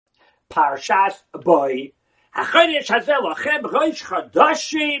Parshas Boy. HaChodesh Hazeh Lochem Rosh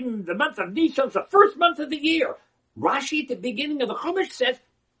Chodashim. The month of Nisan is the first month of the year. Rashi at the beginning of the Chumash says,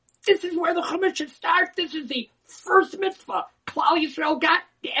 this is where the Chumash should start. This is the first mitzvah Klal Yisrael got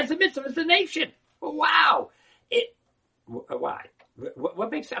as a mitzvah, as a nation. Wow. Why?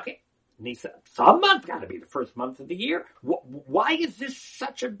 What makes, okay, Nisan, some month got to be the first month of the year. Why is this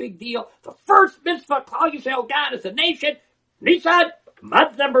such a big deal? The first mitzvah Klal Yisrael got as a nation, Nisan,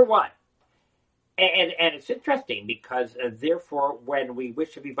 month number 1. And it's interesting because, therefore, when we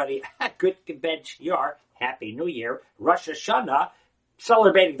wish everybody a good convention year, Happy New Year, Rosh Hashanah,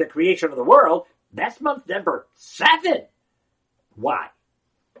 celebrating the creation of the world, that's month number 7. Why?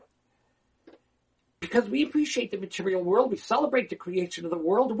 Because we appreciate the material world. We celebrate the creation of the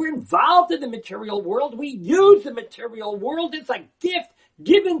world. We're involved in the material world. We use the material world. It's a gift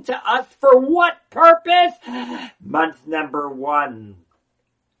given to us for what purpose? Month number 1.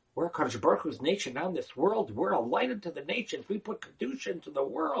 We're Kadosh Baruch Hu's nation on this world. We're a light unto the nations. We put Kedusha into the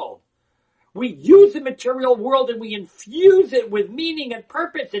world. We use the material world and we infuse it with meaning and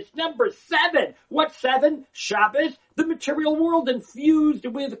purpose. It's number 7. What's 7? Shabbos, the material world infused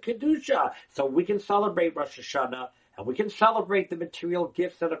with Kedusha. So we can celebrate Rosh Hashanah and we can celebrate the material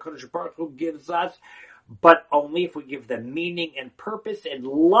gifts that Kadosh Baruch Hu gives us, but only if we give them meaning and purpose in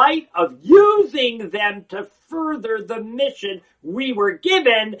light of using them to further the mission we were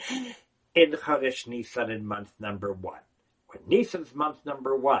given in Chodesh Nisan in month number 1. When Nisan's month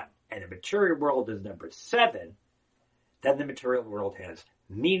number 1 and the material world is number 7, then the material world has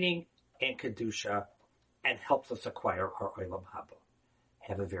meaning and Kedusha and helps us acquire our Olam Haba.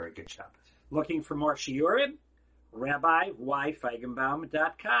 Have a very good Shabbos. Looking for more shiurim?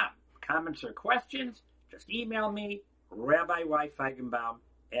 RabbiYFeigenbaum.com. Comments or questions? Just email me, RabbiYFeigenbaum@gmail.com.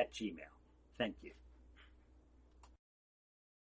 Thank you.